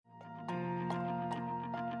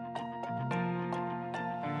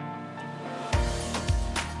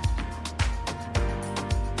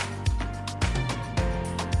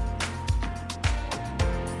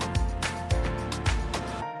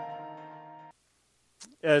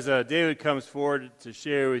As David comes forward to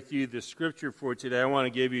share with you the scripture for today, I want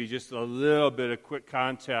to give you just a little bit of quick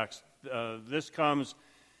context. This comes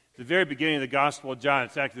at the very beginning of the Gospel of John.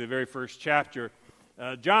 It's actually the very first chapter.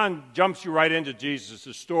 John jumps you right into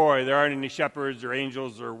Jesus' story. There aren't any shepherds or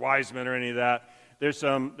angels or wise men or any of that. There's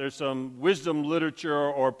some wisdom literature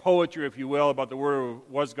or poetry, if you will, about the Word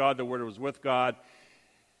was God, the Word was with God,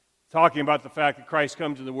 talking about the fact that Christ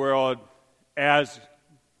comes to the world as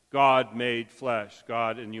God made flesh,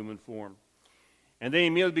 God in human form. And then he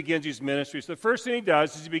immediately begins his ministry. So the first thing he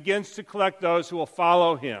does is he begins to collect those who will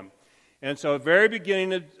follow him. And so at the very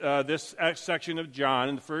beginning of this section of John,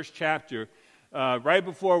 in the first chapter, right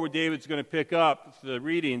before where David's going to pick up the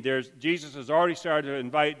reading, Jesus has already started to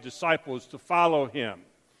invite disciples to follow him.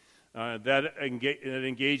 That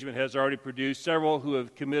engagement has already produced several who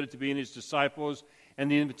have committed to being his disciples,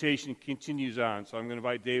 and the invitation continues on. So I'm going to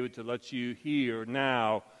invite David to let you hear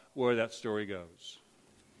now where that story goes.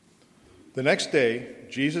 The next day,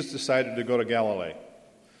 Jesus decided to go to Galilee.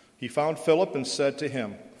 He found Philip and said to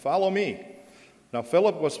him, "Follow me." Now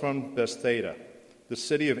Philip was from Bethsaida, the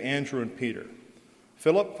city of Andrew and Peter.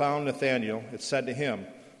 Philip found Nathanael and said to him,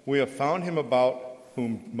 "We have found him about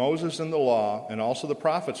whom Moses in the law and also the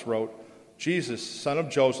prophets wrote, Jesus, son of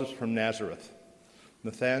Joseph from Nazareth."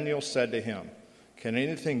 Nathanael said to him, "Can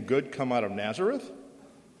anything good come out of Nazareth?"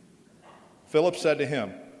 Philip said to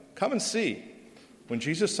him, "Come and see." When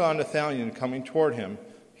Jesus saw Nathanael coming toward him,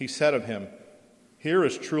 he said of him, "Here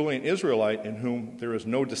is truly an Israelite in whom there is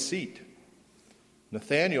no deceit."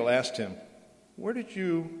 Nathanael asked him, "Where did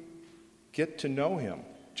you get to know him?"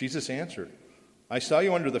 Jesus answered, "I saw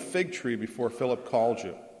you under the fig tree before Philip called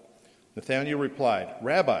you." Nathanael replied,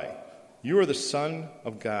 "Rabbi, you are the Son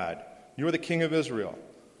of God. You are the King of Israel."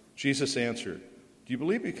 Jesus answered, "Do you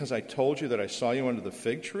believe because I told you that I saw you under the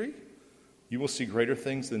fig tree? You will see greater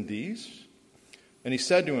things than these?" And he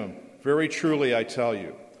said to him, "Very truly I tell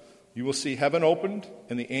you, you will see heaven opened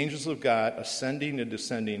and the angels of God ascending and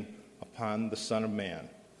descending upon the Son of Man."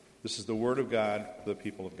 This is the word of God for the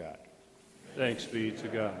people of God. Thanks be to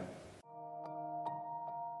God.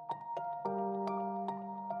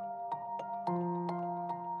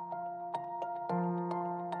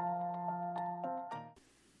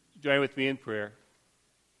 Join with me in prayer.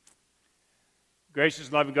 Gracious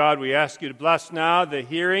and loving God, we ask you to bless now the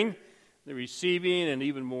hearing, the receiving, and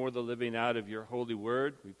even more the living out of your holy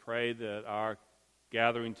word. We pray that our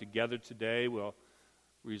gathering together today will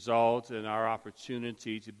result in our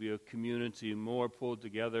opportunity to be a community more pulled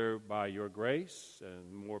together by your grace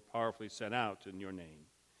and more powerfully sent out in your name.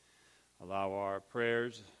 Allow our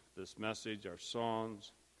prayers, this message, our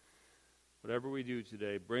songs, whatever we do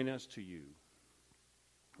today, bring us to you.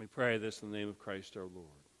 We pray this in the name of Christ our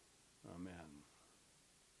Lord. Amen.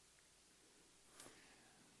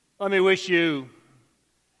 Let me wish you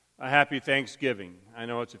a happy Thanksgiving. I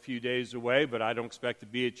know it's a few days away, but I don't expect to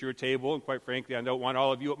be at your table, and quite frankly, I don't want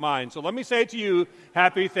all of you at mine. So let me say to you,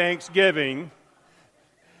 happy Thanksgiving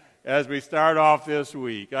as we start off this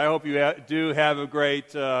week. I hope you do have a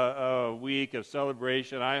great week of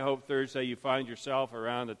celebration. I hope Thursday you find yourself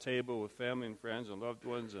around a table with family and friends and loved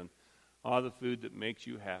ones and all the food that makes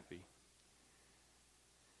you happy.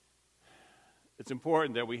 It's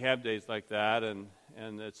important that we have days like that, and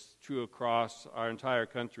it's true across our entire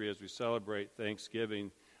country as we celebrate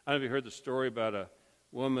Thanksgiving. I don't know if you heard the story about a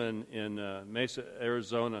woman in Mesa,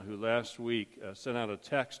 Arizona, who last week sent out a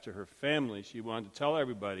text to her family. She wanted to tell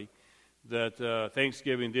everybody that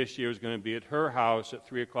Thanksgiving this year is going to be at her house at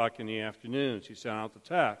 3 o'clock in the afternoon. She sent out the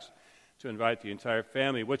text to invite the entire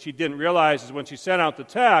family. What she didn't realize is when she sent out the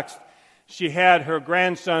text, she had her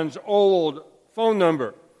grandson's old phone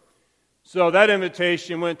number. So that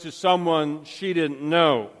invitation went to someone she didn't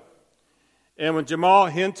know. And when Jamal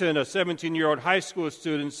Hinton, a 17-year-old high school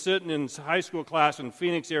student sitting in high school class in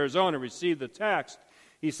Phoenix, Arizona, received the text,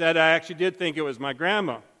 he said, "I actually did think it was my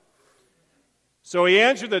grandma." So he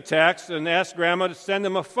answered the text and asked Grandma to send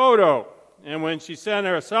him a photo. And when she sent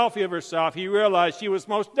her a selfie of herself, he realized she was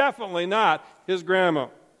most definitely not his grandma.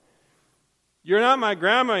 "You're not my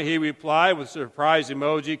grandma," he replied with a surprise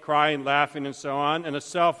emoji, crying, laughing, and so on, and a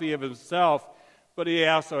selfie of himself. But he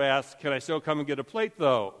also asked, "Can I still come and get a plate,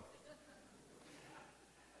 though?"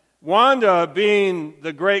 Wanda, being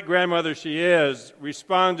the great-grandmother she is,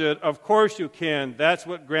 responded, "Of course you can. That's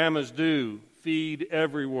what grandmas do, feed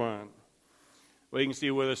everyone." Well, you can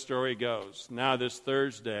see where the story goes. Now this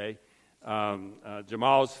Thursday,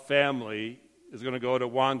 Jamal's family is going to go to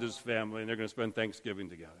Wanda's family, and they're going to spend Thanksgiving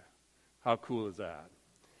together. How cool is that?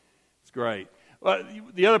 It's great. Well,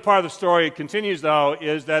 the other part of the story continues, though,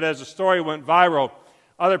 is that as the story went viral,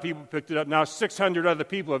 Other people picked it up. Now 600 other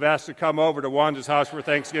people have asked to come over to Wanda's house for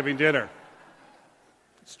Thanksgiving dinner.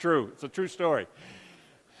 It's true. It's a true story.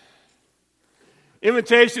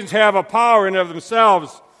 Invitations have a power in and of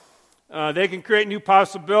themselves. They can create new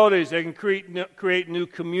possibilities. They can create new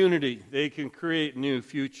community. They can create new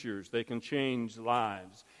futures. They can change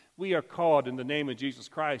lives. We are called in the name of Jesus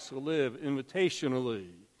Christ to live invitationally.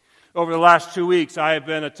 Over the last 2 weeks, I have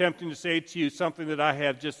been attempting to say to you something that I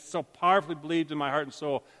have just so powerfully believed in my heart and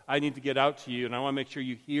soul. I need to get out to you, and I want to make sure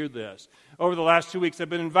you hear this. Over the last 2 weeks, I've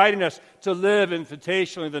been inviting us to live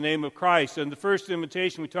invitationally in the name of Christ. And the first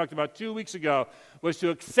invitation we talked about 2 weeks ago was to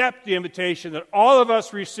accept the invitation that all of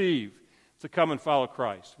us receive to come and follow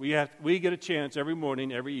Christ. We get a chance every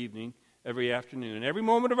morning, every evening, every afternoon, and every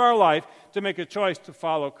moment of our life to make a choice to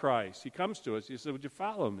follow Christ. He comes to us. He says, would you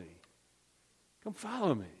follow me? Come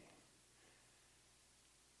follow me.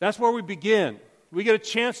 That's where we begin. We get a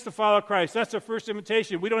chance to follow Christ. That's our first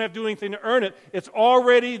invitation. We don't have to do anything to earn it. It's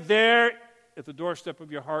already there at the doorstep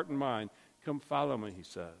of your heart and mind. Come follow me, he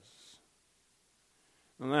says.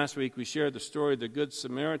 And last week we shared the story of the Good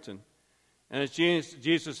Samaritan. And as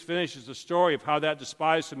Jesus finishes the story of how that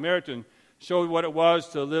despised Samaritan showed what it was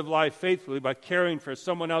to live life faithfully by caring for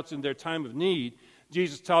someone else in their time of need,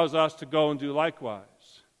 Jesus tells us to go and do likewise.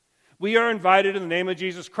 We are invited in the name of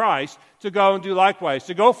Jesus Christ to go and do likewise,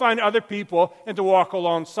 to go find other people and to walk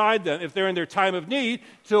alongside them. If they're in their time of need,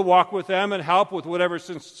 to walk with them and help with whatever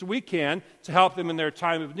sense we can to help them in their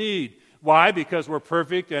time of need. Why? Because we're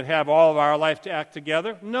perfect and have all of our life to act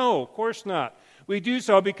together? No, of course not. We do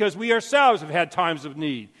so because we ourselves have had times of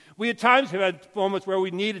need. We at times have had moments where we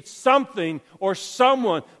needed something or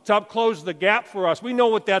someone to help close the gap for us. We know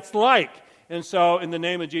what that's like. And so in the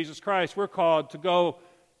name of Jesus Christ, we're called to go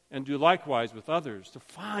and do likewise with others, to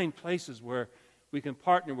find places where we can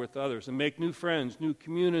partner with others and make new friends, new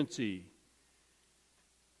community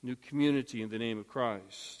in the name of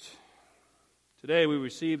Christ. Today we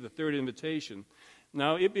receive the third invitation.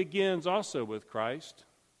 Now it begins also with Christ.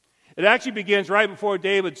 It actually begins right before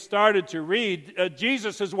David started to read.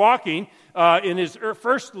 Jesus is walking in his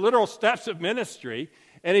first literal steps of ministry,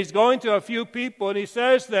 and he's going to a few people, and he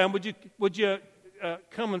says to them, "Would you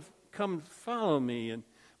come and follow me?" And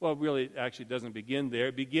well, really, it actually doesn't begin there.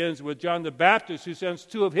 It begins with John the Baptist, who sends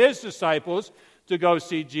two of his disciples to go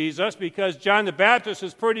see Jesus, because John the Baptist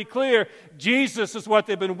is pretty clear Jesus is what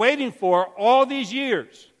they've been waiting for all these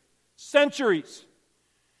years, centuries.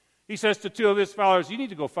 He says to two of his followers, you need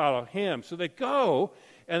to go follow him. So they go,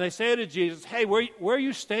 and they say to Jesus, hey, where are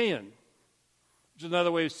you staying? Which is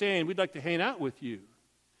another way of saying, we'd like to hang out with you.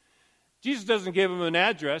 Jesus doesn't give them an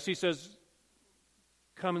address. He says,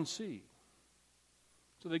 come and see.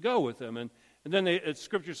 So they go with him, and then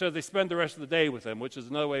Scripture says they spend the rest of the day with him, which is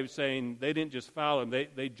another way of saying they didn't just follow him,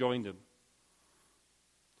 they joined him.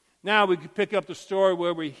 Now we could pick up the story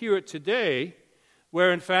where we hear it today,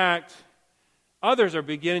 where in fact others are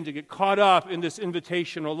beginning to get caught up in this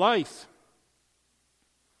invitational life.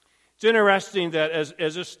 It's interesting that as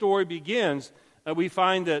this story begins, we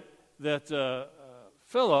find that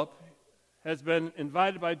Philip has been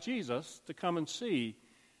invited by Jesus to come and see.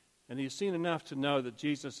 And he's seen enough to know that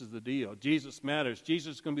Jesus is the deal. Jesus matters.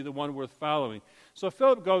 Jesus is going to be the one worth following. So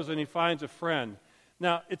Philip goes and he finds a friend.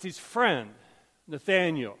 Now, it's his friend,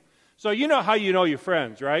 Nathaniel. So you know how you know your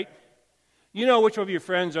friends, right? You know which of your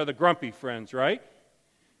friends are the grumpy friends, right?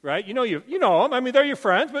 Right? You know them. I mean, they're your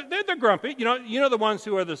friends, but they're grumpy. You know the ones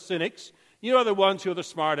who are the cynics. You know the ones who are the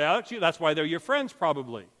smart alecks. That's why they're your friends,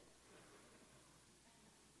 probably.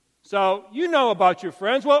 So you know about your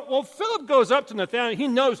friends. Well, Philip goes up to Nathaniel. He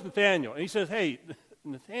knows Nathaniel. And he says, hey,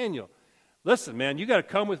 Nathaniel, listen, man, you got to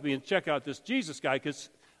come with me and check out this Jesus guy, because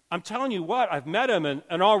I'm telling you what, I've met him, and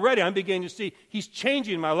already I'm beginning to see he's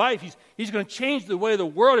changing my life. He's going to change the way the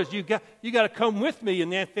world is. You got to come with me.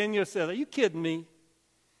 And Nathaniel says, are you kidding me?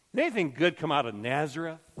 Did anything good come out of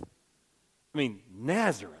Nazareth? I mean,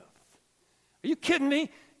 Nazareth. Are you kidding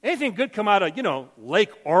me? Anything good come out of,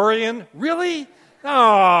 Lake Orion? Really?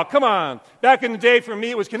 Oh, come on. Back in the day for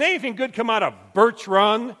me, it was, can anything good come out of Birch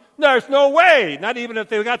Run? There's no way. Not even if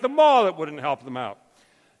they got the mall, it wouldn't help them out.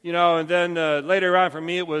 And then later on for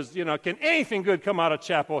me, it was, can anything good come out of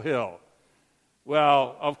Chapel Hill?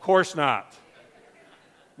 Well, of course not.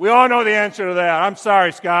 We all know the answer to that. I'm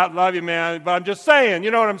sorry, Scott. Love you, man. But I'm just saying,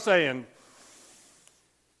 you know what I'm saying.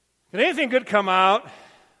 Can anything good come out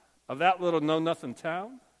of that little know-nothing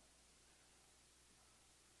town?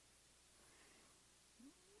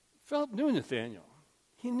 Philip knew Nathaniel.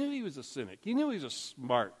 He knew he was a cynic. He knew he was a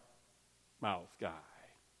smart-mouthed guy.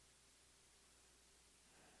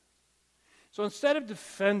 So instead of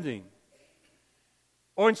defending,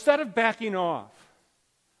 or instead of backing off,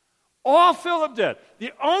 All Philip did.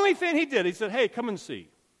 The only thing he did, he said, hey, come and see.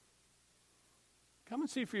 Come and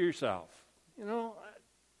see for yourself.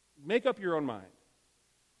 Make up your own mind.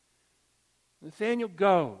 Nathanael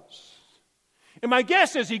goes. And my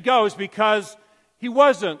guess is he goes because he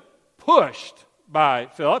wasn't pushed by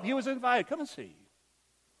Philip. He was invited. Come and see.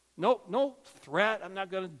 No threat. I'm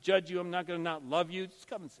not going to judge you. I'm not going to not love you. Just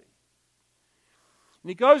come and see. And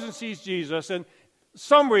he goes and sees Jesus. And the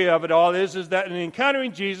summary of it all is that in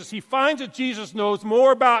encountering Jesus, he finds that Jesus knows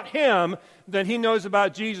more about him than he knows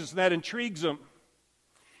about Jesus. And that intrigues him.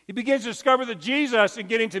 He begins to discover that Jesus, in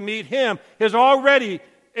getting to meet him, is already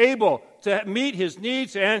able to meet his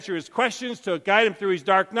needs, to answer his questions, to guide him through his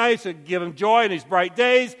dark nights, to give him joy in his bright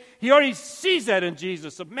days. He already sees that in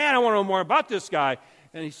Jesus. So, man, I want to know more about this guy.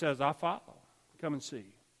 And he says, I'll follow. Come and see.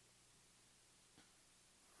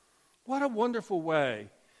 What a wonderful way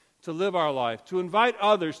to live our life, to invite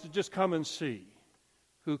others to just come and see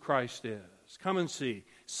who Christ is. Come and see.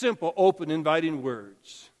 Simple, open, inviting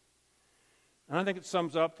words. And I think it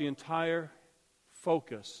sums up the entire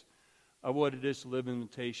focus of what it is to live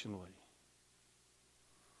invitationally.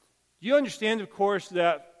 You understand, of course,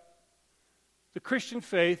 that the Christian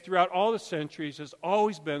faith throughout all the centuries has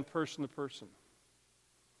always been person to person.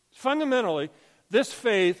 Fundamentally, this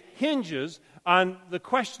faith hinges on the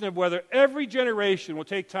question of whether every generation will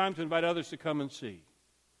take time to invite others to come and see.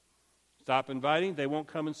 Stop inviting, they won't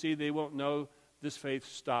come and see, they won't know. This faith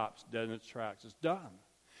stops dead in its tracks. It's done.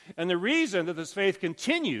 And the reason that this faith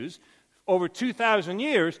continues over 2,000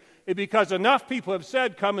 years is because enough people have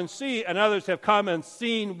said, come and see, and others have come and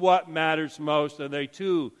seen what matters most, and they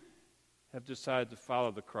too have decided to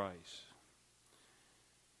follow the Christ.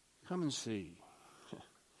 Come and see.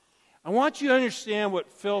 I want you to understand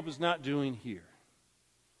what Philip is not doing here.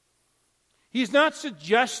 He's not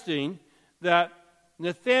suggesting that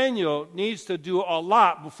Nathanael needs to do a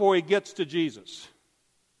lot before he gets to Jesus.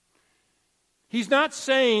 He's not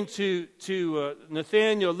saying to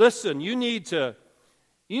Nathanael, listen, you need to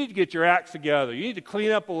get your acts together. You need to clean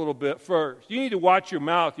up a little bit first. You need to watch your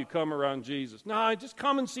mouth. You come around Jesus. No, just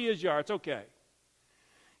come and see his yard. It's okay.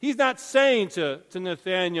 He's not saying to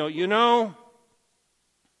Nathanael,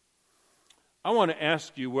 I want to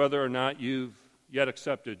ask you whether or not you've yet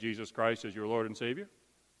accepted Jesus Christ as your Lord and Savior.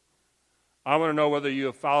 I want to know whether you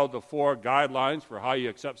have followed the 4 guidelines for how you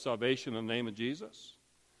accept salvation in the name of Jesus.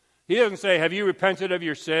 He doesn't say, have you repented of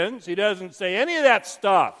your sins? He doesn't say any of that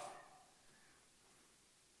stuff.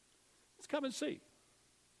 Let's come and see.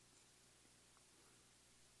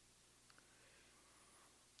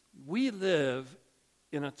 We live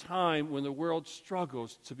in a time when the world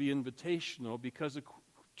struggles to be invitational because the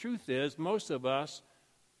truth is most of us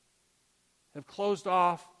have closed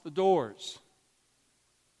off the doors.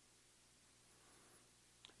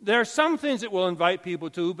 There are some things that we'll invite people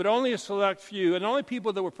to, but only a select few, and only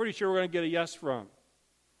people that we're pretty sure we're going to get a yes from.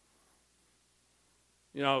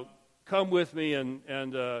 Come with me,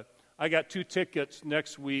 and I got 2 tickets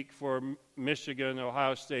next week for Michigan,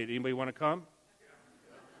 Ohio State. Anybody want to come?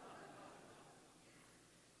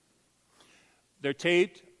 They're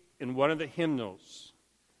taped in one of the hymnals.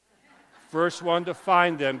 First one to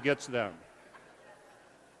find them gets them.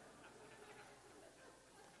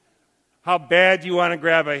 How bad do you want to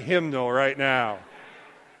grab a hymnal right now?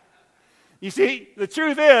 You see, the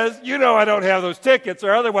truth is, I don't have those tickets,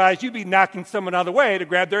 or otherwise you'd be knocking someone out of the way to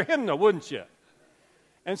grab their hymnal, wouldn't you?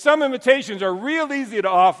 And some invitations are real easy to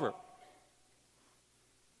offer.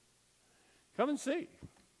 Come and see.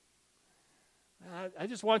 I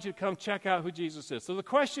just want you to come check out who Jesus is. So the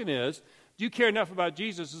question is, do you care enough about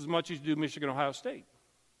Jesus as much as you do Michigan, Ohio State?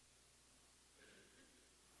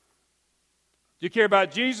 Do you care about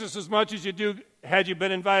Jesus as much as you do had you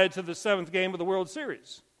been invited to the 7th game of the World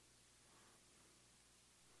Series?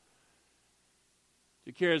 Do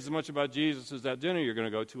you care as much about Jesus as that dinner you're going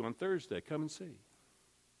to go to on Thursday? Come and see.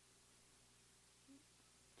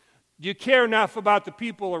 Do you care enough about the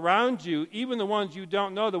people around you, even the ones you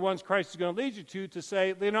don't know, the ones Christ is going to lead you to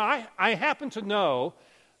say, I happen to know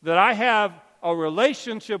that I have a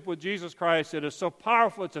relationship with Jesus Christ that is so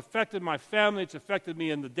powerful, it's affected my family, it's affected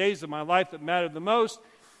me in the days of my life that matter the most.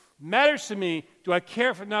 It matters to me, do I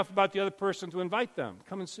care enough about the other person to invite them?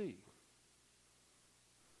 Come and see.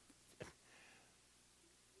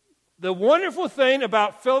 The wonderful thing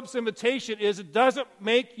about Philip's invitation is it doesn't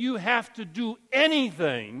make you have to do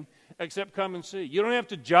anything except come and see. You don't have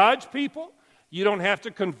to judge people. You don't have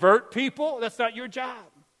to convert people. That's not your job.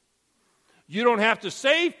 You don't have to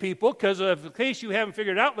save people because, in case you haven't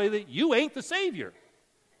figured out lately, you ain't the Savior.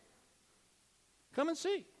 Come and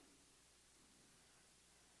see.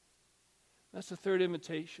 That's the third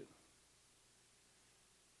invitation.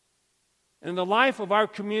 And in the life of our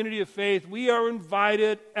community of faith, we are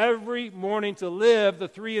invited every morning to live the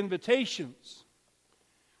three invitations.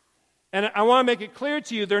 And I want to make it clear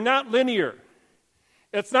to you, they're not linear.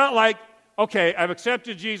 It's not like, okay, I've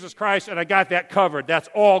accepted Jesus Christ and I got that covered. That's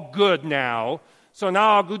all good now. So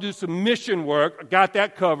now I'll go do some mission work. I got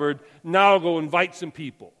that covered. Now I'll go invite some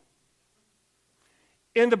people.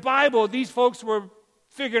 In the Bible, these folks were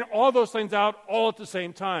figuring all those things out all at the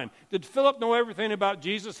same time. Did Philip know everything about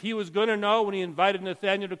Jesus he was going to know when he invited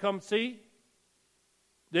Nathanael to come see?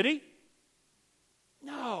 Did he?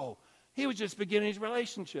 No. He was just beginning his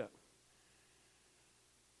relationship.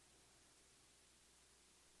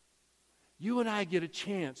 You and I get a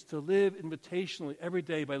chance to live invitationally every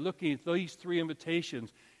day by looking at these three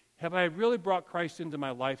invitations. Have I really brought Christ into my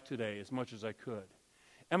life today as much as I could?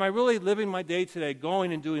 Am I really living my day today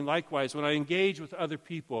going and doing likewise when I engage with other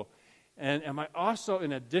people? And am I also,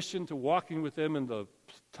 in addition to walking with them in the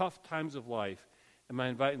tough times of life, am I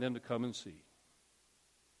inviting them to come and see?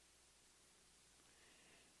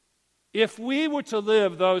 If we were to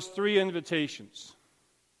live those three invitations,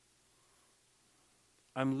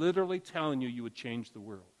 I'm literally telling you, you would change the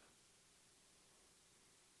world.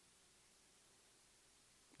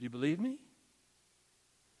 Do you believe me?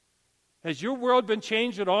 Has your world been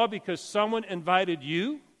changed at all because someone invited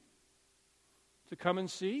you to come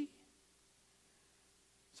and see?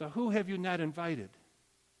 So who have you not invited?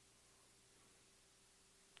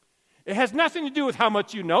 It has nothing to do with how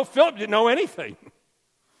much you know. Philip didn't know anything.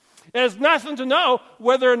 It has nothing to know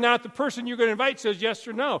whether or not the person you're going to invite says yes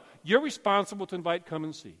or no. You're responsible to invite, come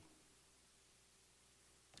and see.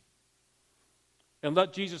 And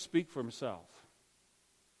let Jesus speak for himself.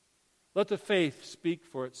 Let the faith speak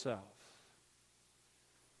for itself.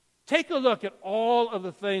 Take a look at all of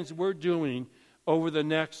the things we're doing over the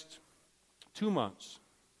next 2 months.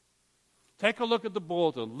 Take a look at the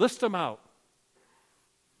bulletin. List them out.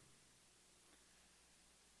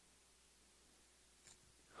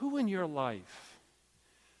 Who in your life,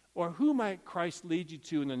 or who might Christ lead you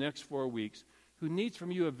to in the next 4 weeks, who needs from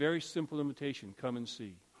you a very simple invitation? Come and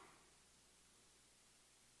see.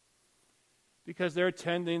 Because they're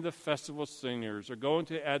attending the festival singers, or going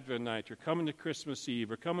to Advent night, or coming to Christmas Eve,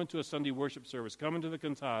 or coming to a Sunday worship service, coming to the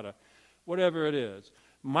cantata, whatever it is,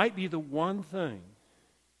 might be the one thing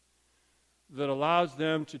that allows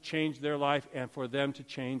them to change their life and for them to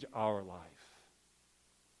change our life.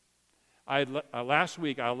 Last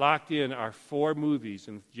week, I locked in our 4 movies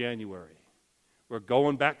in January. We're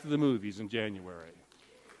going back to the movies in January.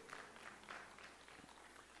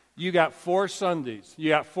 You got 4 Sundays. You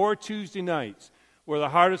got 4 Tuesday nights where the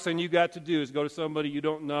hardest thing you got to do is go to somebody you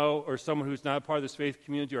don't know or someone who's not a part of this faith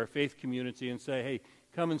community or a faith community and say, hey,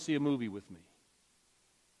 come and see a movie with me.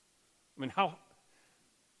 I mean, how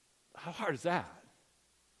hard is that?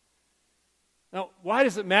 Now, why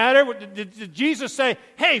does it matter? Did Jesus say,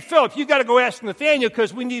 hey, Philip, you got to go ask Nathanael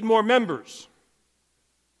because we need more members?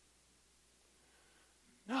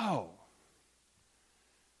 No.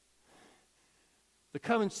 The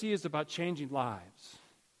come and see is about changing lives.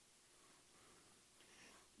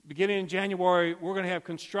 Beginning in January, we're going to have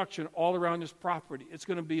construction all around this property. It's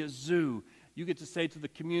going to be a zoo. You get to say to the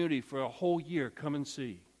community for a whole year, come and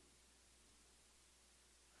see.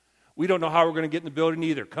 We don't know how we're going to get in the building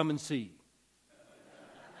either. Come and see.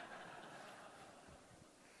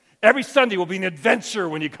 Every Sunday will be an adventure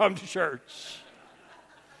when you come to church.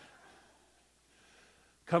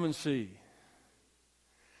 Come and see.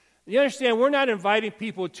 You understand, we're not inviting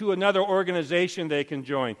people to another organization they can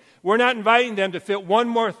join. We're not inviting them to fit one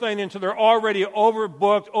more thing into their already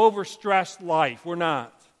overbooked, overstressed life. We're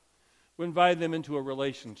not. We're inviting them into a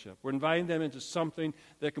relationship. We're inviting them into something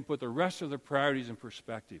that can put the rest of their priorities in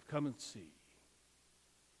perspective. Come and see.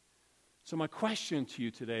 So my question to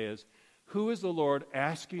you today is, who is the Lord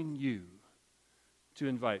asking you to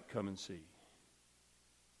invite, come and see?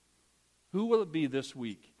 Who will it be this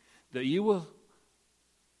week that you will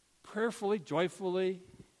prayerfully, joyfully,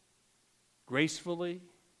 gracefully,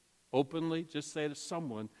 openly just say to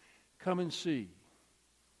someone, come and see,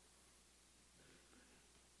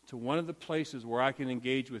 to one of the places where I can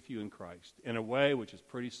engage with you in Christ in a way which is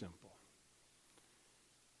pretty simple?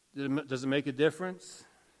 Does it make a difference?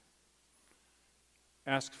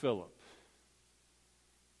 Ask Philip.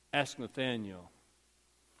 Ask Nathanael.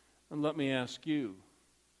 And let me ask you,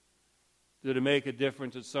 did it make a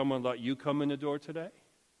difference that someone let you come in the door today?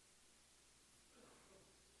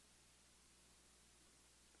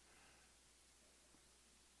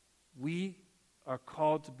 We are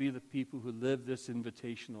called to be the people who live this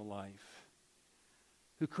invitational life,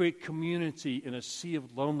 who create community in a sea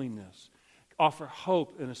of loneliness, offer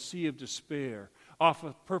hope in a sea of despair, off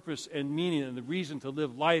of purpose and meaning and the reason to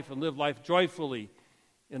live life and live life joyfully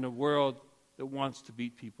in a world that wants to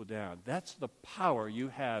beat people down. That's the power you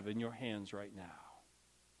have in your hands right now.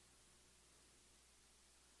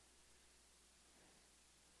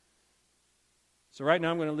 So right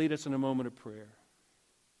now I'm going to lead us in a moment of prayer.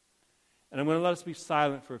 And I'm going to let us be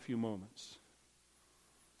silent for a few moments.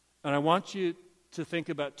 And I want you to think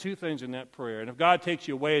about two things in that prayer. And if God takes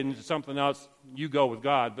you away into something else, you go with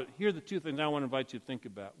God. But here are the two things I want to invite you to think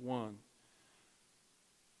about. One,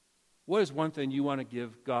 what is one thing you want to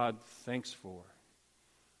give God thanks for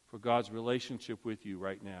God's relationship with you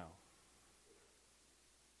right now?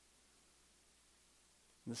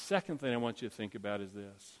 And the second thing I want you to think about is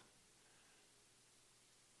this.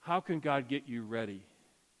 How can God get you ready?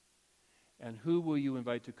 And who will you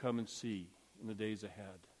invite to come and see in the days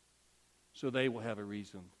ahead? So they will have a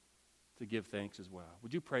reason to give thanks as well.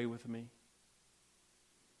 Would you pray with me?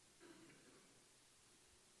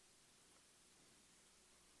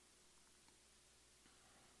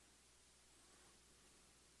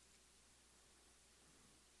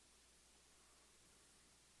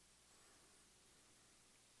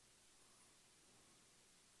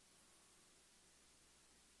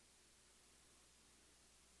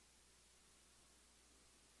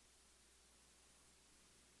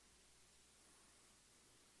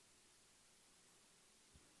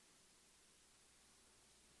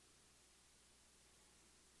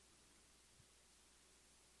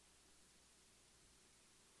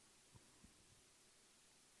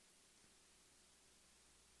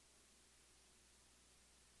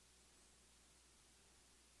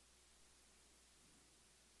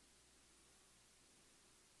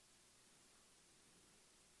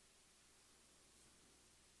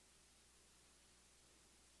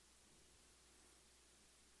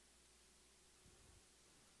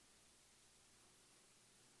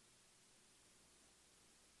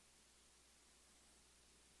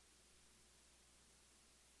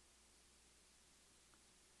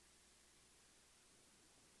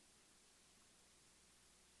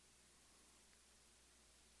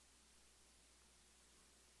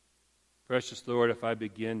 Precious Lord, if I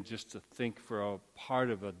begin just to think for a part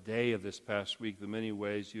of a day of this past week, the many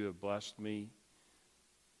ways you have blessed me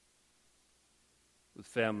with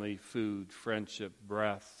family, food, friendship,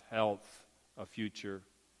 breath, health, a future,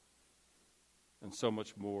 and so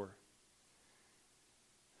much more.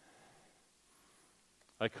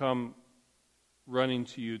 I come running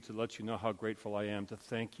to you to let you know how grateful I am, to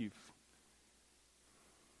thank you.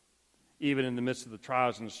 Even in the midst of the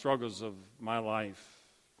trials and the struggles of my life,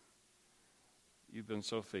 you've been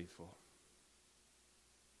so faithful.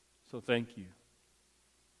 So thank you.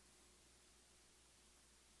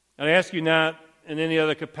 And I ask you not in any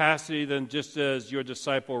other capacity than just as your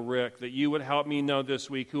disciple Rick, that you would help me know this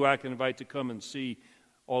week who I can invite to come and see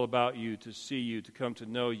all about you, to see you, to come to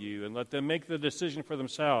know you, and let them make the decision for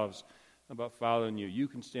themselves about following you. You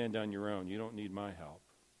can stand on your own. You don't need my help.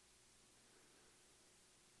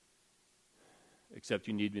 Except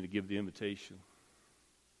you need me to give the invitation.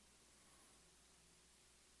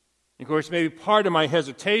 Of course, maybe part of my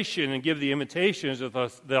hesitation and give the invitation is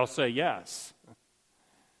that they'll say yes.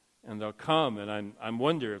 And they'll come, and I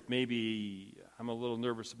wonder if maybe I'm a little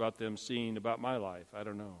nervous about them seeing about my life. I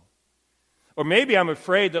don't know. Or maybe I'm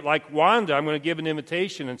afraid that, like Wanda, I'm going to give an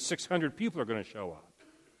invitation and 600 people are going to show up.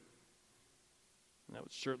 And that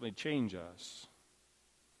would certainly change us.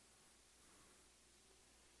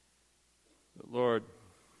 But Lord,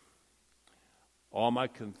 all my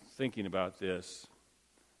thinking about this,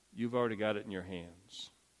 you've already got it in your hands.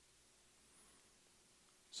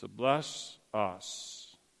 So bless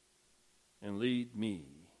us and lead me,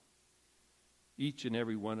 each and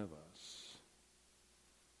every one of us,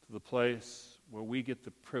 to the place where we get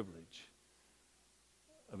the privilege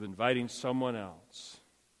of inviting someone else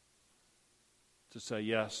to say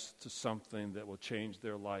yes to something that will change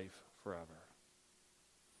their life forever.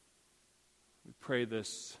 We pray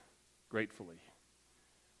this gratefully.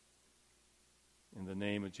 In the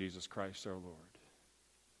name of Jesus Christ our Lord.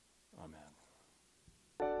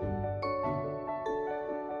 Amen.